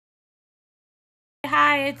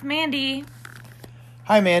Hi, it's Mandy.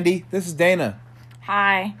 Hi, Mandy. This is Dana.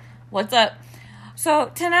 Hi, what's up?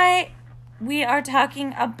 So, tonight we are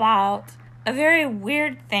talking about a very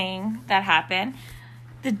weird thing that happened.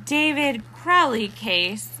 The David Crowley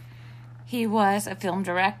case. He was a film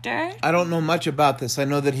director. I don't know much about this. I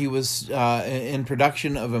know that he was in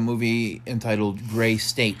production of a movie entitled Gray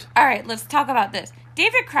State. All right, let's talk about this.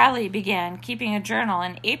 David Crowley began keeping a journal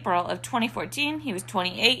in April of 2014. He was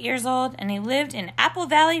 28 years old, and he lived in Apple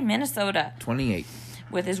Valley, Minnesota. 28.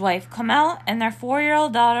 With his wife, Kamel, and their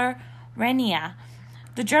 4-year-old daughter, Renia.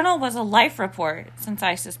 The journal was a life report, since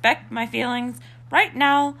I suspect my feelings right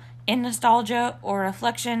now in nostalgia or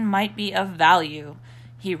reflection might be of value,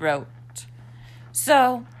 he wrote.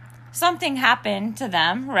 So, something happened to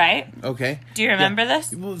them, right? Okay. Do you remember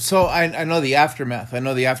this? So I know the aftermath. I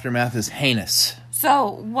know the aftermath is heinous.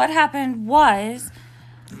 So, what happened was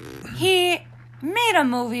he made a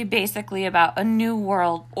movie basically about a new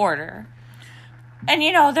world order. And,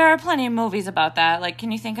 there are plenty of movies about that. Like,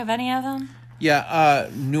 can you think of any of them? Yeah,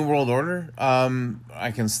 New World Order.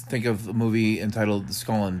 I can think of a movie entitled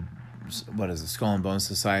Skull and Bone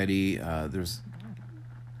Society. There's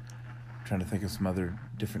trying to think of some other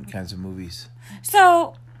different kinds of movies.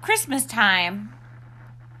 So, Christmas time.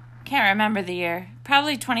 Can't remember the year.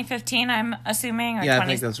 Probably 2015, I'm assuming. Or yeah, I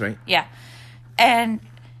think that's right. Yeah. And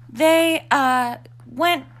they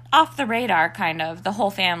went off the radar, kind of, the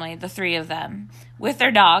whole family, the three of them, with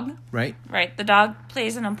their dog. Right. Right. The dog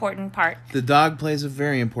plays an important part. The dog plays a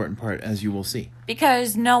very important part, as you will see.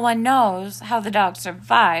 Because no one knows how the dog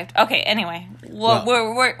survived. Okay, anyway.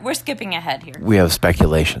 We're skipping ahead here. We have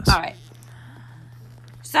speculations. All right.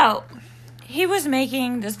 So, he was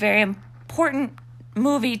making this very important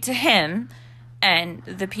movie to him and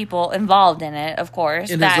the people involved in it, of course.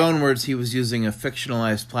 In his own words, he was using a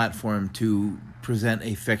fictionalized platform to present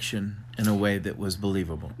a fiction in a way that was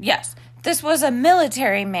believable. Yes. This was a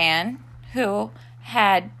military man who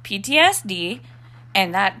had PTSD,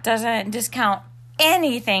 and that doesn't discount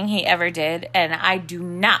anything he ever did, and I do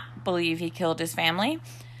not believe he killed his family.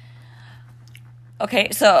 Okay,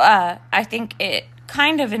 so I think it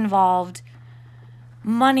kind of involved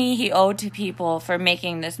money he owed to people for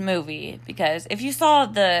making this movie, because if you saw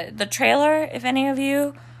the trailer, if any of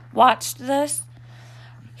you watched this,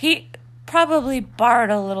 he probably borrowed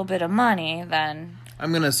a little bit of money then. I'm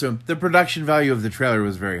going to assume the production value of the trailer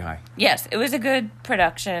was very high. Yes, it was a good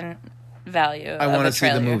production value. I want to see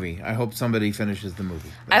the movie. I hope somebody finishes the movie.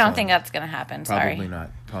 I don't think that's going to happen. Probably Sorry.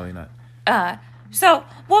 Probably not. So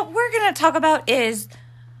what we're going to talk about is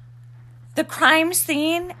the crime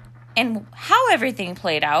scene and how everything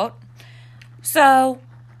played out. So,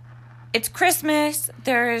 it's Christmas.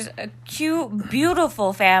 There's a cute,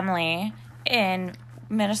 beautiful family in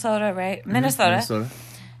Minnesota, right? Mm-hmm. Minnesota.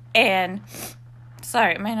 And,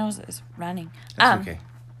 sorry, my nose is running. That's okay.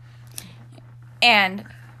 And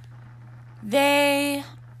they,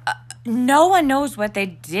 no one knows what they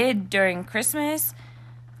did during Christmas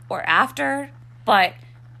or after, but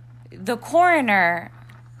the coroner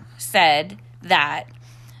said that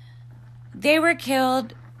they were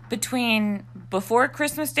killed before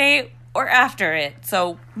Christmas Day or after it.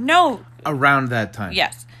 So, no. Around that time.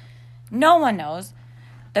 Yes. No one knows.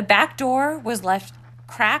 The back door was left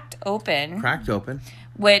cracked open.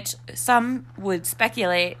 Which some would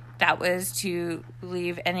speculate that was to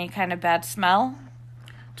leave any kind of bad smell.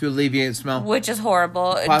 To alleviate smell. Which is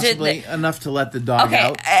horrible. Possibly enough to let the dog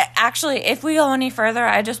out. Actually, if we go any further,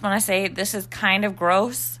 I just want to say this is kind of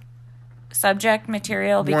gross subject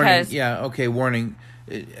material because... Warning.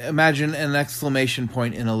 Imagine an exclamation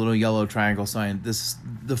point in a little yellow triangle sign.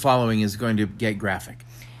 The following is going to get graphic.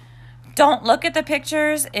 Don't look at the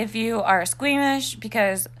pictures if you are squeamish,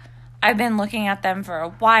 because I've been looking at them for a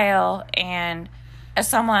while, and as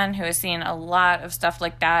someone who has seen a lot of stuff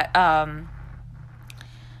like that,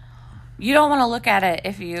 you don't want to look at it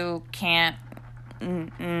if you can't...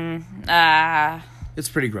 It's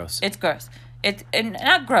pretty gross. It's gross. It's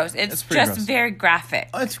not gross. It's just gross. Very graphic.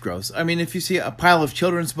 Oh, it's gross. I mean, if you see a pile of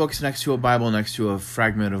children's books next to a Bible, next to a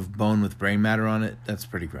fragment of bone with brain matter on it, that's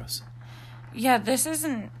pretty gross. Yeah, this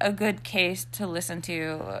isn't a good case to listen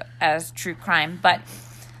to as true crime. But,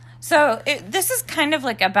 so, this is kind of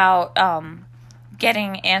like about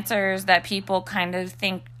getting answers that people kind of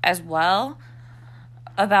think as well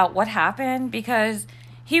about what happened, because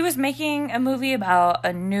he was making a movie about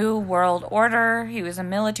a new world order. He was a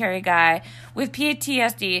military guy with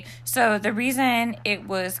PTSD. So the reason it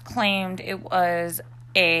was claimed it was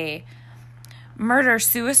a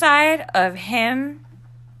murder-suicide of him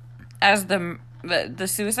as the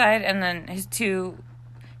suicide, and then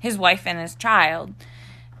his wife and his child.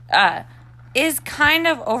 is kind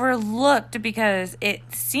of overlooked because it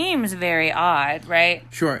seems very odd, right?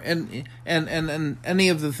 Sure, and any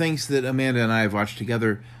of the things that Amanda and I have watched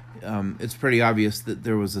together, it's pretty obvious that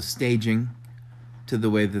there was a staging to the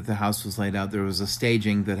way that the house was laid out. There was a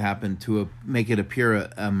staging that happened to make it appear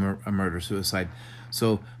a murder-suicide.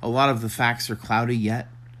 So a lot of the facts are cloudy yet.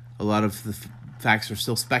 A lot of the facts are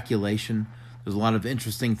still speculation. There's a lot of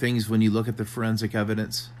interesting things when you look at the forensic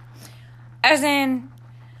evidence. As in,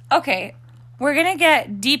 okay, we're going to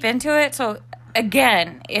get deep into it. So,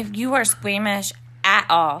 again, if you are squeamish at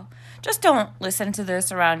all, just don't listen to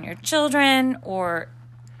this around your children or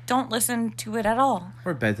don't listen to it at all.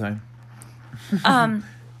 Or bedtime.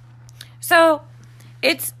 So,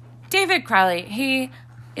 it's David Crowley. He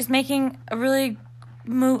is making a really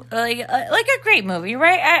like a great movie,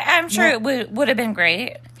 right? I'm sure it would have been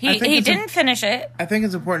great. He didn't finish it. I think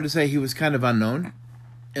it's important to say he was kind of unknown.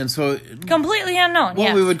 And so... completely unknown,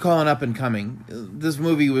 what we would call an up-and-coming. This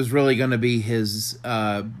movie was really going to be his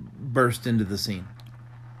burst into the scene.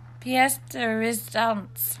 Pièce de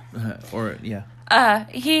résistance. Or, yeah.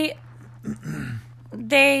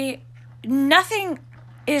 Nothing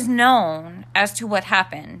is known as to what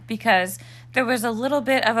happened because there was a little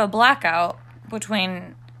bit of a blackout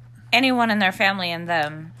between anyone in their family and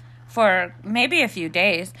them for maybe a few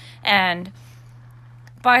days. And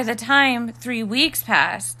by the time 3 weeks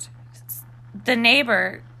passed, the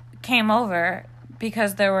neighbor came over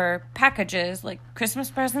because there were packages, like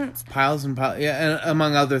Christmas presents. Piles and piles. Yeah, and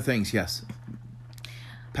among other things, yes.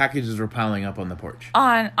 Packages were piling up on the porch.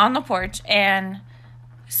 On the porch, and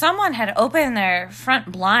someone had opened their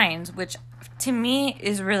front blinds, which to me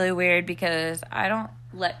is really weird because I don't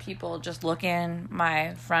let people just look in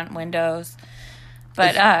my front windows.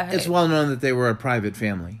 But it's well known that they were a private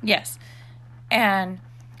family. Yes. And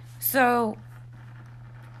so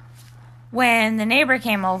when the neighbor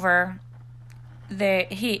came over,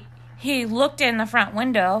 he looked in the front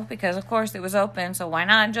window because of course it was open, so why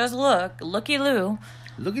not just looky-loo.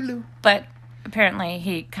 Looky-loo. But apparently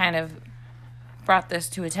he kind of brought this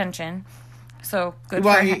to attention. So good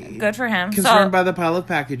for him. Concerned by the pile of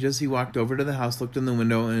packages, he walked over to the house, looked in the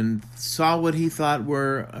window, and saw what he thought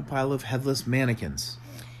were a pile of headless mannequins.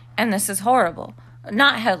 And this is horrible.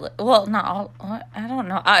 Not headless. Well, not all. I don't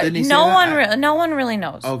know. No one really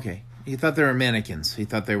knows. Okay. He thought they were mannequins. He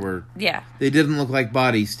thought they were... yeah. They didn't look like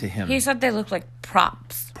bodies to him. He said they looked like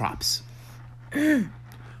props.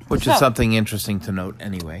 Which is something interesting to note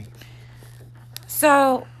anyway.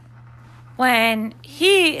 So when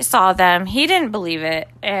he saw them, he didn't believe it,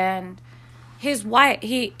 and his wife,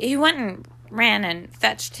 he went and ran and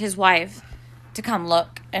fetched his wife to come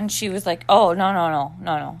look, and she was like, "Oh,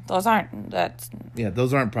 no, those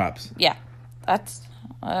aren't props. Yeah,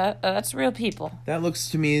 that's real people. That looks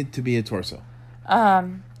to me to be a torso."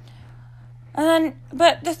 And then,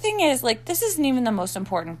 but the thing is, like, this isn't even the most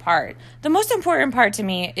important part. The most important part to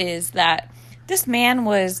me is that this man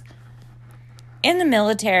was in the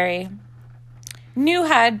military, knew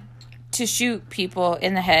how to shoot people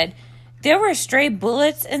in the head. There were stray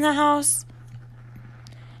bullets in the house,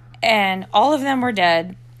 and all of them were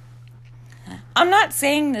dead. I'm not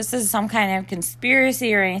saying this is some kind of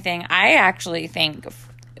conspiracy or anything. I actually think,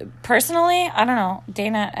 personally, I don't know,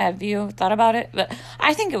 Dana, have you thought about it? But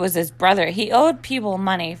I think it was his brother. He owed people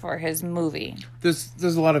money for his movie. There's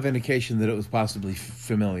a lot of indication that it was possibly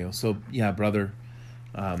familial. So, yeah, brother,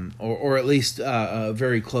 or at least a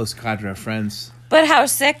very close cadre of friends. But how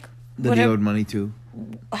sick that he owed money to.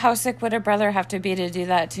 How sick would a brother have to be to do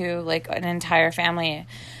that to, like, an entire family?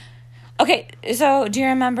 Okay, so do you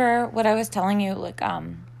remember what I was telling you? Like,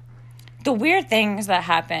 the weird things that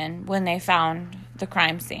happened when they found the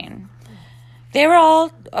crime scene. They were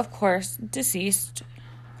all, of course, deceased.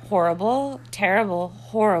 Horrible, terrible,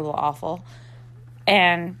 horrible, awful.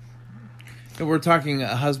 And we're talking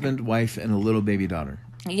a husband, wife, and a little baby daughter.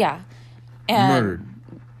 Yeah. And murdered.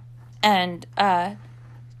 And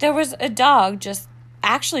there was a dog just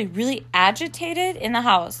actually really agitated in the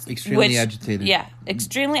house. Extremely agitated. Yeah,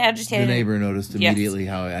 extremely agitated. The neighbor noticed immediately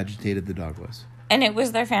how agitated the dog was. And it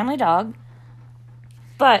was their family dog.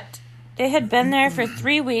 But they had been there for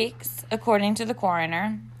 3 weeks, according to the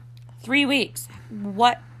coroner. 3 weeks.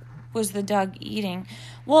 What was the dog eating?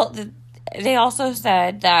 Well, they also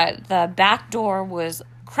said that the back door was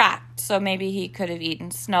cracked, so maybe he could have eaten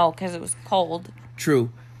snow because it was cold.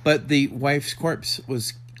 True, but the wife's corpse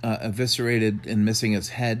was eviscerated and missing its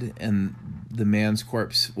head, and the man's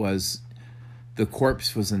corpse was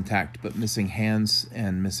intact, but missing hands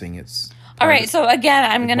and missing its All right, so again,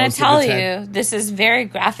 I'm going to most of tell its you, head. this is very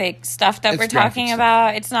graphic stuff that It's we're graphic talking stuff.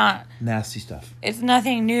 about. It's not, Nasty stuff. it's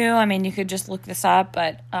nothing new. I mean, you could just look this up,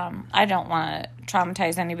 but I don't want to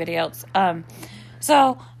traumatize anybody else.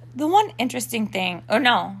 So the one interesting thing, or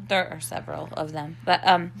no, there are several of them, but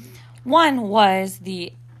one was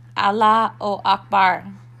the Allahu Akbar,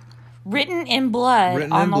 written in blood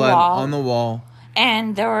Written on in the blood wall. on the wall.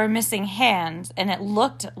 And there were missing hands, and it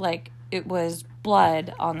looked like it was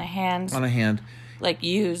blood on the hands, On a hand. like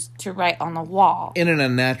used to write on the wall. In an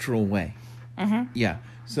unnatural way. Mm-hmm. Yeah.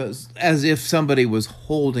 So it's as if somebody was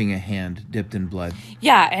holding a hand dipped in blood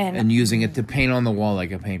Yeah, and using it to paint on the wall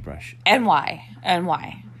like a paintbrush. and why? And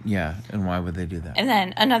why? Yeah. And why would they do that? And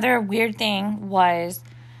then another weird thing was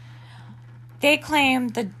they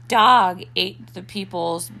claimed the dog ate the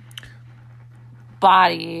people's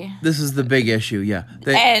body, This is the big issue. Yeah.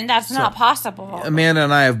 and that's not possible. Amanda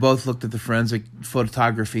and I have both looked at the forensic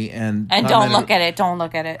photography and And don't look at it. Don't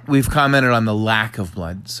look at it. We've commented on the lack of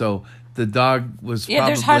blood. So the dog was Yeah,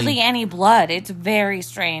 there's hardly any blood. It's very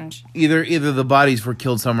strange. either the bodies were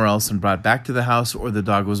killed somewhere else and brought back to the house, or the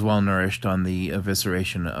dog was well nourished on the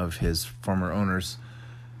evisceration of his former owners.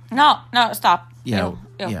 No, stop. Yeah, Ew.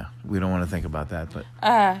 yeah. We don't want to think about that, but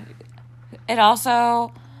It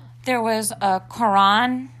also, there was a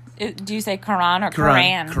Quran. Do you say Quran or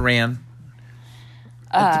Quran? Quran.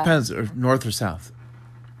 It depends, or north or south.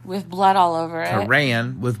 With blood all over it.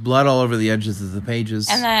 Quran with blood all over the edges of the pages.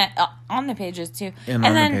 And then on the pages too. And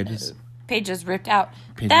on the pages. Pages ripped out.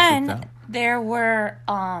 Pages then ripped out. there were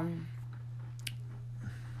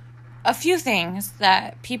a few things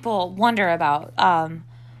that people wonder about.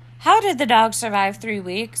 How did the dog survive 3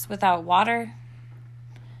 weeks without water?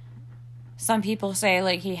 Some people say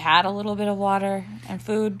like he had a little bit of water and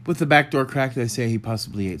food. With the back door crack, they say he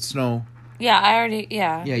possibly ate snow. Yeah,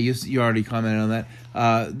 Yeah, you already commented on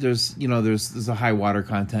that. There's a high water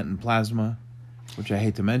content in plasma, which I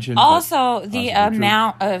hate to mention. Also, the possibly true.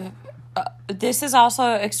 amount of this is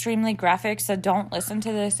also extremely graphic, so don't listen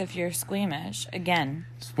to this if you're squeamish. Again,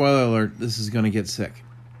 Spoiler alert: this is going to get sick.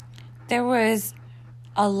 there was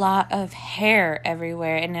a lot of hair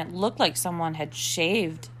everywhere, and it looked like someone had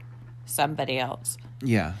shaved somebody else.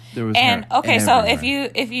 Yeah, there was. And hair okay, so everywhere.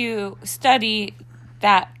 if you study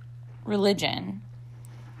that religion,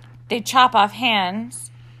 they chop off hands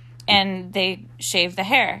and they shave the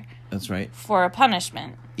hair That's right. for a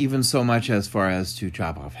punishment. Even so much as far as to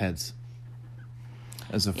chop off heads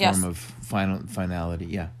as a Yes. form of finality.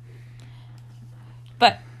 Yeah.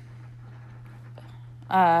 But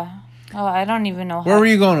I don't even know how. Where were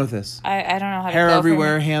you going with this? I don't know how Hair to go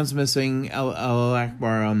everywhere, from- hands missing, Allah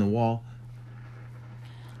Akbar on the wall.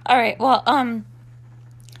 All right. Well,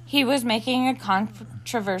 he was making a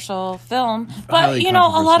controversial film, but Highly a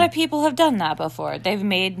lot controversial. of people have done that before. They've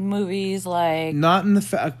made movies like Not in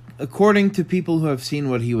the according to people who have seen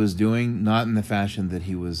what he was doing, not in the fashion that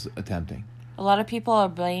he was attempting. a lot of people are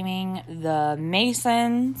blaming the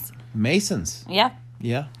Masons. Masons. Yep.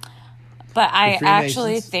 Yeah. But I Freemasons.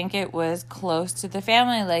 actually think it was close to the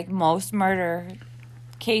family, like most murder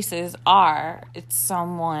cases are. It's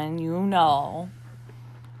someone you know,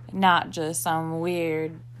 not just some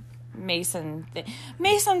weird Mason thing.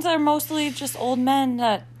 Masons are mostly just old men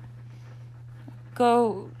that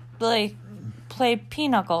go, like, play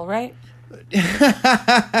pinochle, right?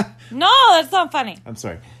 No, that's not funny. I'm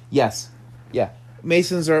sorry. Yes. Yeah.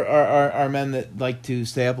 Masons are men that like to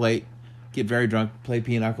stay up late, get very drunk, play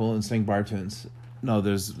pinochle, and sing bar tunes. No,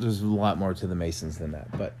 there's a lot more to the Masons than that.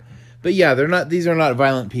 But yeah, these are not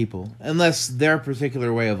violent people unless their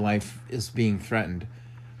particular way of life is being threatened.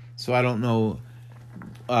 So I don't know.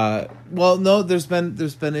 No, there's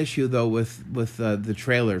been issue though with the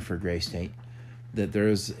trailer for Gray State, that there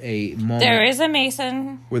is a moment There is a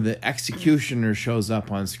Mason, where the executioner shows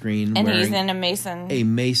up on screen and wearing he's in a Mason a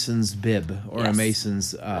Mason's bib or a Yes.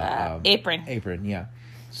 Mason's apron. Apron, yeah.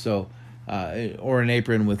 So, or an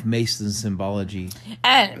apron with Mason symbology.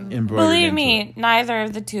 And embroidered believe into me, neither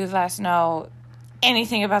of the two of us know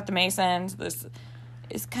anything about the Masons. This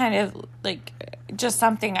is kind of like just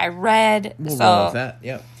something I read. We'll so, roll with that.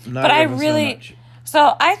 Yep. but I really,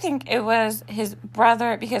 so I think it was his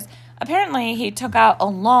brother, because apparently he took out a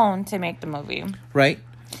loan to make the movie, right.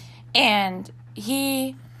 and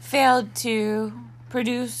he failed to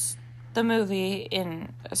produce the movie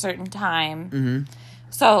in a certain time. Mm-hmm.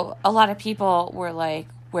 So a lot of people were like,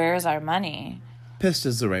 "Where's our money?" Pissed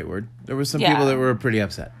is the right word. There were some Yeah. people that were pretty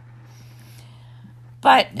upset.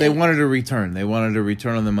 But They wanted a return. They wanted a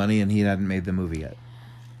return on the money, and he hadn't made the movie yet.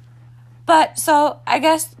 But so I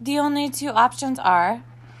guess the only two options are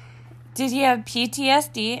Did he have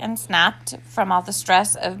PTSD and snapped from all the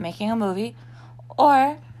stress of making a movie?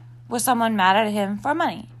 Or was someone mad at him for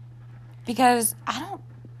money? Because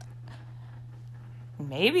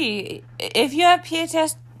maybe if you have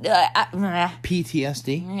PTSD...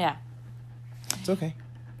 PTSD? Yeah. It's okay.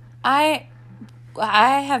 I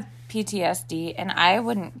have PTSD and I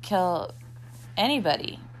wouldn't kill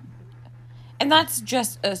anybody. And that's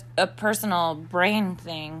just a personal brain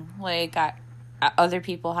thing. Like, other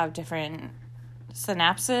people have different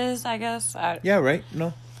synapses, I guess. Yeah, right?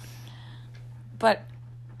 No. But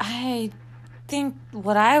I think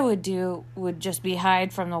what I would do would just be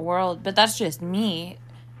hide from the world. But that's just me.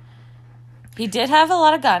 He did have a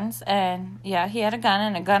lot of guns. And, yeah, he had a gun.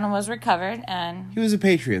 And a gun was recovered. And he was a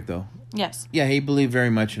patriot, though. Yes. Yeah, he believed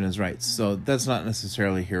very much in his rights. So that's not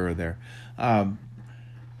necessarily here or there.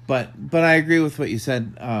 But I agree with what you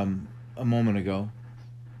said a moment ago.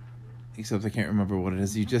 Except I can't remember what it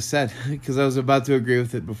is you just said. Because I was about to agree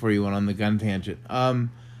with it before you went on the gun tangent.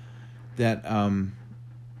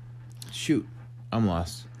 Shoot. I'm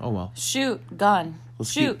lost. Oh, well. Shoot. Gun.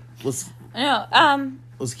 Let's Shoot. Let's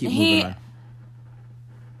keep moving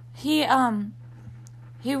on.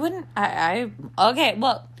 He wouldn't... Okay,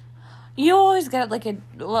 well... You always get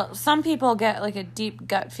some people get like a deep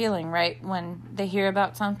gut feeling, right? When they hear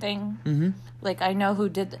about something. Mm-hmm. Like, I know who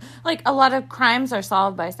did... Like, a lot of crimes are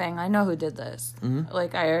solved by saying, I know who did this. Mm-hmm.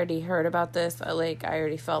 Like, I already heard about this. Like, I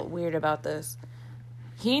already felt weird about this.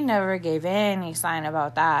 He never gave any sign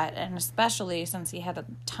about that. And especially since he had a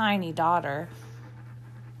tiny daughter.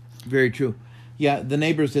 Very true. Yeah, the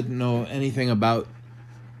neighbors didn't know anything about...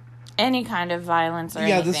 any kind of violence or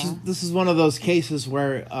anything. Yeah, this is one of those cases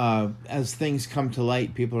where as things come to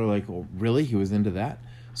light, people are like, oh, really? He was into that?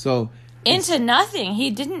 So... Into nothing.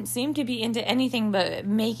 He didn't seem to be into anything but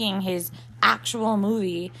making his actual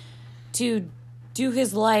movie to do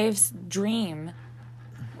his life's dream.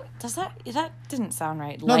 That didn't sound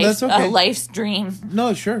right. No, that's okay. Life's dream.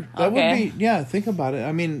 No, sure. That Okay. would be, yeah, think about it.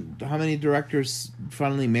 I mean, how many directors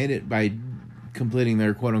finally made it by completing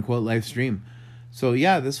their quote-unquote life stream? So,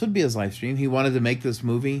 yeah, this would be his life stream. He wanted to make this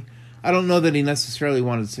movie. I don't know that he necessarily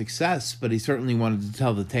wanted success, but he certainly wanted to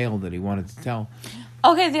tell the tale that he wanted to tell.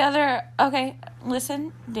 Okay,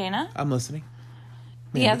 listen, Dana. I'm listening.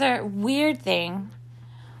 The other weird thing,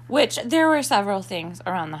 which there were several things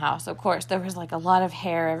around the house, of course. There was, like, a lot of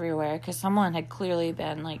hair everywhere because someone had clearly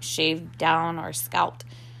been, like, shaved down or scalped.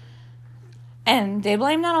 And they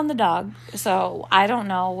blamed that on the dog. So I don't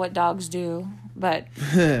know what dogs do, but...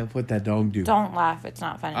 What that dog do. Don't laugh. It's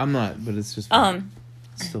not funny. I'm not, but it's just funny.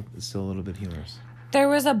 It's still a little bit humorous. There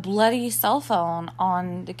was a bloody cell phone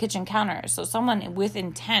on the kitchen counter. So someone with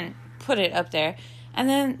intent put it up there. And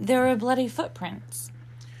then there were bloody footprints.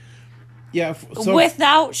 Yeah.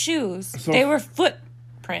 Without shoes. They were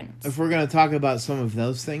footprints. If we're going to talk about some of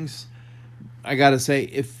those things, I got to say,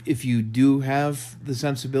 if you do have the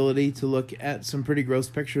sensibility to look at some pretty gross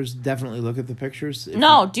pictures, definitely look at the pictures. Do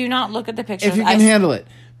not look at the pictures. If you can handle it.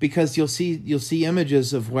 Because you'll see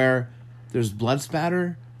images of where there's blood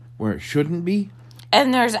spatter, where it shouldn't be.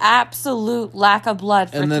 And there's absolute lack of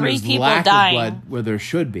blood for 3 people dying. Of blood where there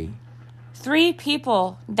should be. 3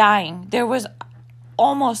 people dying. There was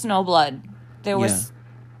almost no blood. There was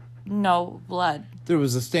no blood. There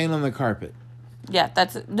was a stain on the carpet. Yeah,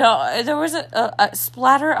 there was a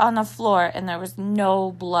splatter on the floor and there was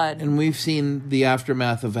no blood. And we've seen the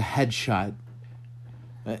aftermath of a headshot.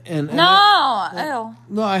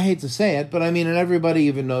 No, I hate to say it, but I mean, and everybody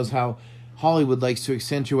even knows how Hollywood likes to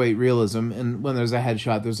accentuate realism, and when there's a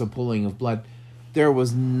headshot, there's a pooling of blood. There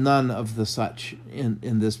was none of the such in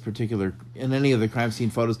any of the crime scene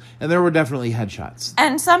photos, and there were definitely headshots.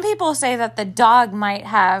 And some people say that the dog might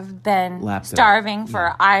have been starving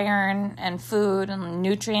for iron and food and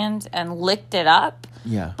nutrients and licked it up.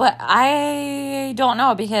 Yeah. But I don't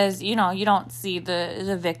know because, you don't see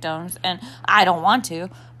the victims, and I don't want to.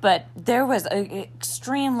 But there was an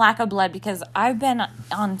extreme lack of blood because I've been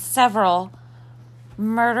on several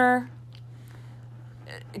murder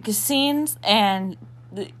scenes, and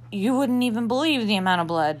you wouldn't even believe the amount of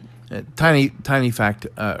blood. Tiny fact: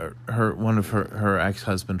 one of her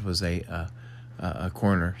ex-husband was a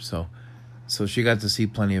coroner, so she got to see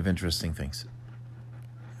plenty of interesting things.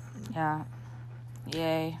 Yeah.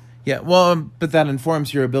 Yay. Yeah. Well, but that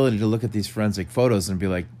informs your ability to look at these forensic photos and be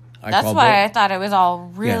like, that's why I thought it was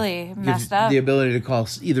all really messed up. The ability to call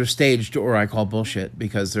either staged or I call bullshit,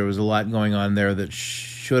 because there was a lot going on there that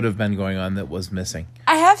should have been going on that was missing.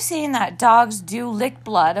 I have seen that dogs do lick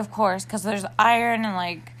blood, of course, because there's iron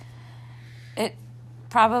and it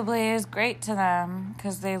probably is great to them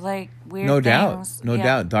because they like weird things. No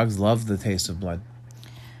doubt. Dogs love the taste of blood.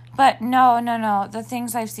 But no. The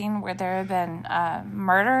things I've seen where there have been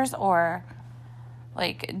murders or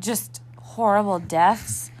like just horrible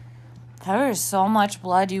deaths, there is so much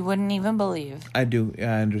blood you wouldn't even believe. I do.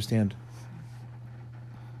 Yeah, I understand.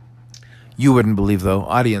 You wouldn't believe, though.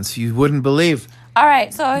 Audience, you wouldn't believe. All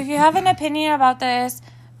right, so if you have an opinion about this,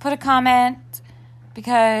 put a comment,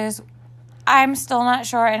 because I'm still not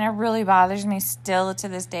sure, and it really bothers me still to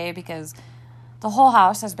this day, because the whole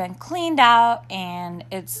house has been cleaned out, and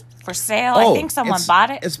it's for sale. I think someone bought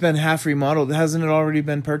it. It's been half remodeled. Hasn't it already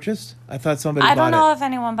been purchased? I thought somebody bought it. I don't know if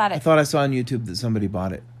anyone bought it. I thought I saw on YouTube that somebody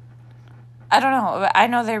bought it. I don't know. I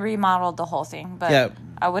know they remodeled the whole thing, but yeah,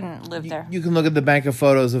 I wouldn't live there. You can look at the bank of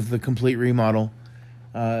photos of the complete remodel.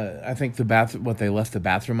 I think they left the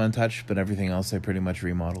bathroom untouched, but everything else they pretty much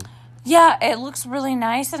remodeled. Yeah, it looks really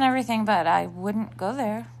nice and everything, but I wouldn't go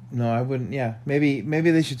there. No, I wouldn't. Yeah, maybe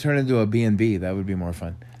they should turn it into a B&B. That would be more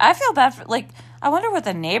fun. I feel bad for, I wonder what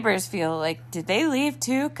the neighbors feel. Like, did they leave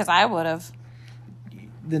too? Because I would have.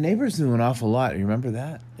 The neighbors knew an awful lot. You remember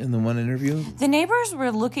that in the one interview? The neighbors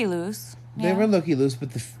were looky-loose. They were looky-loose, but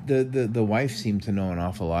the wife seemed to know an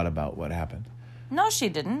awful lot about what happened. No, she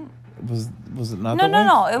didn't. Was it not the wife?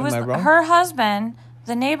 No. It was her husband.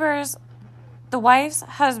 The neighbors, the wife's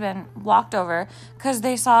husband walked over because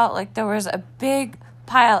they saw, there was a big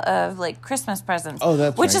pile of, Christmas presents. Oh,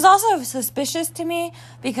 that's Which right. is also suspicious to me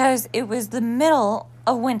because it was the middle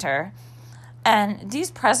of winter. And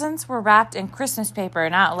these presents were wrapped in Christmas paper,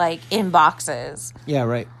 not, in boxes. Yeah,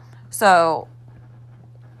 right. So,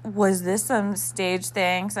 was this some stage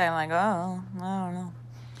thing? So I'm oh, I don't know.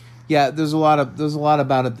 Yeah, there's a lot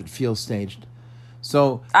about it that feels staged.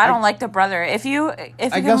 So I don't like the brother. If you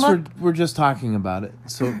guess we're just talking about it.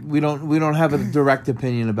 So we don't have a direct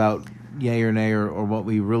opinion about yay or nay or what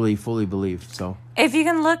we really fully believe. So if you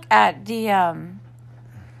can look at the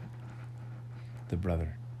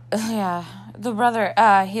brother. Yeah, the brother.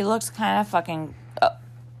 He looks kind of fucking.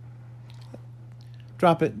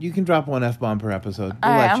 Drop it. You can drop one F-bomb per episode.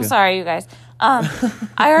 All right, I'm sorry, you guys. I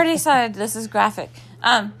already said this is graphic.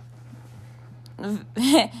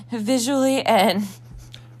 Visually and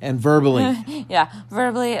verbally. Yeah,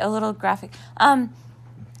 verbally a little graphic.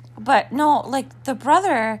 But no, the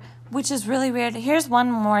brother, which is really weird. Here's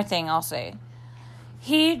one more thing I'll say.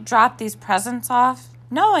 He dropped these presents off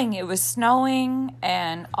knowing it was snowing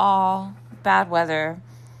and all bad weather,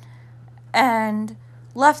 and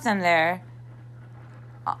left them there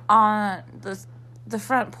on the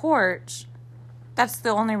front porch. That's the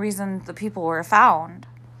only reason the people were found.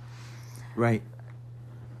 Right.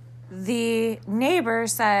 The neighbor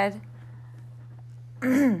said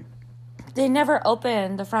they never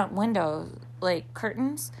opened the front window,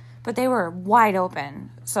 curtains, but they were wide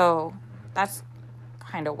open. So that's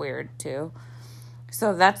kind of weird, too.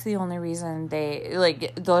 So that's the only reason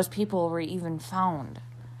those people were even found.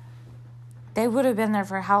 They would have been there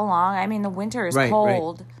for how long? I mean, the winter is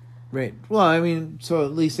cold. Right. Well, I mean, so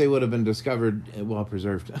at least they would have been discovered, well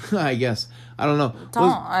preserved, I guess. I don't know.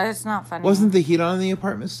 It's not funny. Wasn't the heat on in the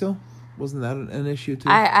apartment still? Wasn't that an issue too?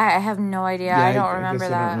 I have no idea. Yeah, I don't remember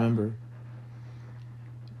that. I don't remember.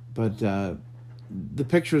 But the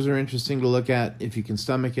pictures are interesting to look at if you can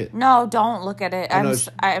stomach it. No, don't look at it.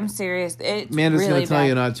 I'm serious. It's Amanda's really going to tell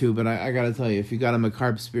you not to, but I got to tell you, if you got a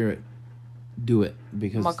macabre spirit, do it.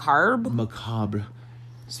 Because macabre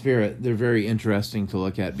spirit, they're very interesting to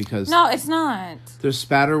look at because no, it's not. There's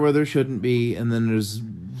spatter where there shouldn't be, and then there's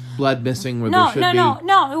blood missing where there should be.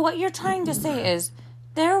 No. What you're trying to say is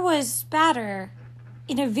there was spatter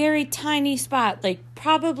in a very tiny spot,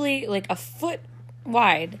 probably a foot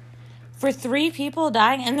wide, for 3 people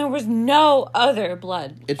dying, and there was no other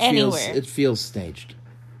blood anywhere. It feels staged.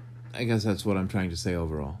 I guess that's what I'm trying to say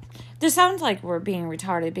overall. This sounds like we're being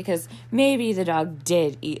retarded because maybe the dog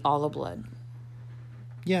did eat all the blood.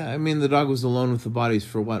 Yeah, I mean, the dog was alone with the bodies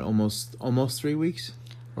for what, almost 3 weeks?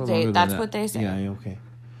 Or that's what they say. Yeah, okay.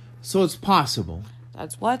 So it's possible.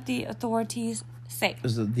 That's what the authorities say.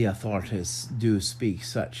 The authorities do speak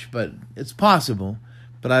such, but it's possible,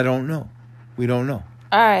 but I don't know. We don't know.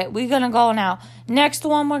 All right, we're going to go now. Next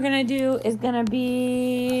one we're going to do is going to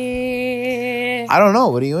be... I don't know.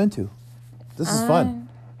 What are you into? This is fun.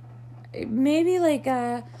 Maybe,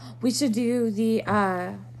 we should do the...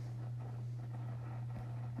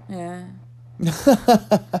 Yeah.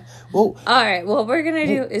 Well, all right. What we're gonna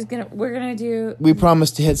do is we're gonna do. We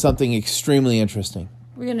promised to hit something extremely interesting.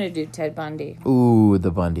 We're gonna do Ted Bundy. Ooh,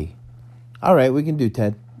 the Bundy. All right, we can do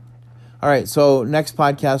Ted. All right, so next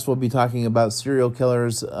podcast we'll be talking about serial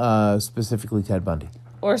killers, specifically Ted Bundy,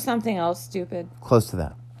 or something else stupid. Close to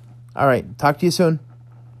that. All right, talk to you soon.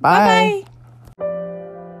 Bye. Bye.